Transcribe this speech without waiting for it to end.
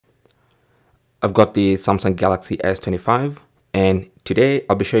I've got the Samsung Galaxy S25, and today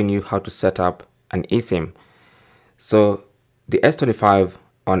I'll be showing you how to set up an eSIM. So the S25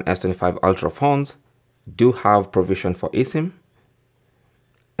 on S25 Ultra phones do have provision for eSIM.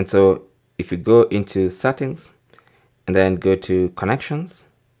 And so if you go into settings and then go to connections,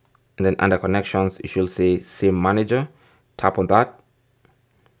 and then under connections, you should see SIM manager. Tap on that.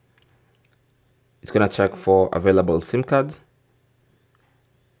 It's going to check for available SIM cards.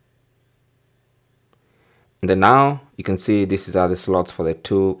 And then now you can see these are the slots for the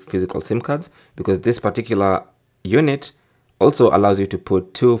 2 physical SIM cards, because this particular unit also allows you to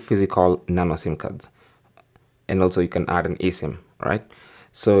put 2 physical nano SIM cards. And also you can add an eSIM, right?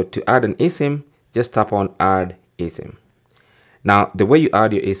 So to add an eSIM, just tap on add eSIM. Now the way you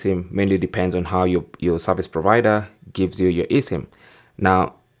add your eSIM mainly depends on how your service provider gives you your eSIM.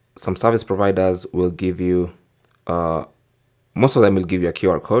 Now some service providers will give you, most of them will give you a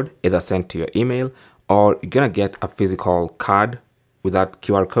QR code either sent to your email, or you're gonna get a physical card with that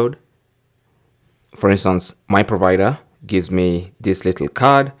QR code. For instance, my provider gives me this little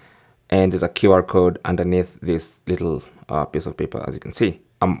card and there's a QR code underneath this little piece of paper. As you can see,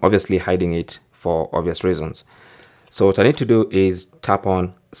 I'm obviously hiding it for obvious reasons. So what I need to do is tap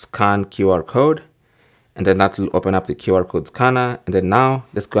on scan QR code, and then that will open up the QR code scanner. And then now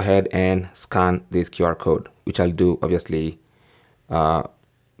let's go ahead and scan this QR code, which I'll do obviously with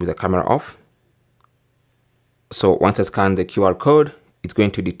the camera off. So once I scan the QR code, it's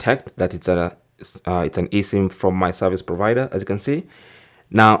going to detect that it's an eSIM from my service provider, as you can see.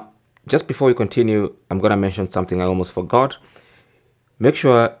 Now, just before we continue, I'm going to mention something I almost forgot. Make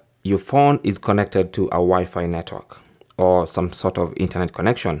sure your phone is connected to a Wi-Fi network or some sort of internet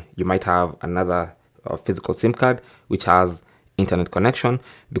connection. You might have another physical SIM card which has internet connection,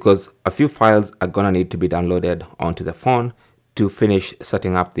 because a few files are going to need to be downloaded onto the phone to finish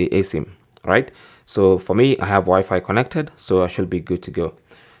setting up the eSIM, right? So for me, I have Wi-Fi connected, so I should be good to go.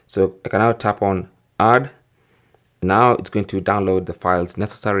 So I can now tap on add. Now it's going to download the files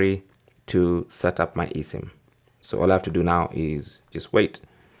necessary to set up my eSIM. So all I have to do now is just wait.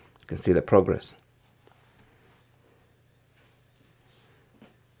 You can see the progress.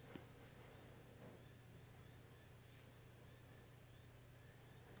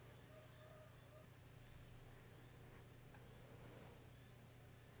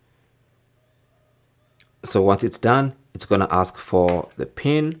 So once it's done, it's going to ask for the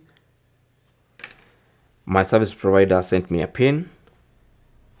PIN. My service provider sent me a PIN.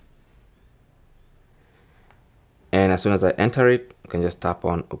 And as soon as I enter it, I can just tap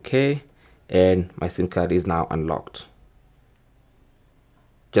on OK, and my SIM card is now unlocked.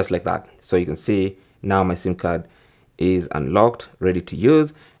 Just like that. So you can see now my SIM card is unlocked, ready to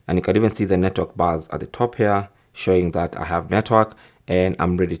use. And you can even see the network bars at the top here, showing that I have network and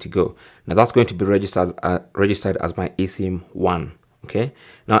I'm ready to go. Now that's going to be registered as my eSIM 1. Okay.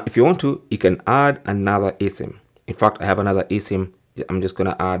 Now if you want to, you can add another eSIM. In fact, I have another eSIM I'm just going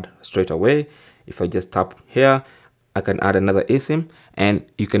to add straight away. If I just tap here, I can add another eSIM, and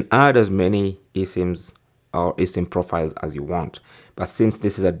you can add as many eSIMs or eSIM profiles as you want. But since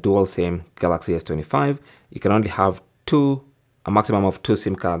this is a dual SIM Galaxy S25, you can only have a maximum of 2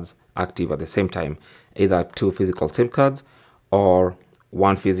 SIM cards active at the same time, either 2 physical SIM cards, or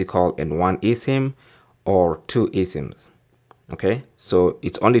 1 physical and 1 eSIM, or 2 eSIMs. Okay, so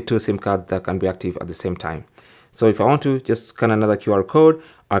it's only 2 SIM cards that can be active at the same time. So if I want to just scan another QR code,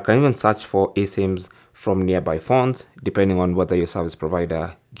 I can even search for eSIMs from nearby phones, depending on whether your service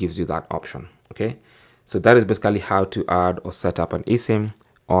provider gives you that option. Okay, so that is basically how to add or set up an eSIM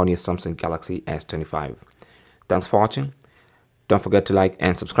on your Samsung Galaxy S25. Thanks for watching. Don't forget to like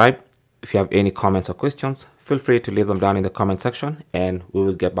and subscribe. If you have any comments or questions, feel free to leave them down in the comment section, and we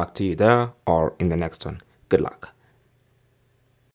will get back to you there or in the next one. Good luck.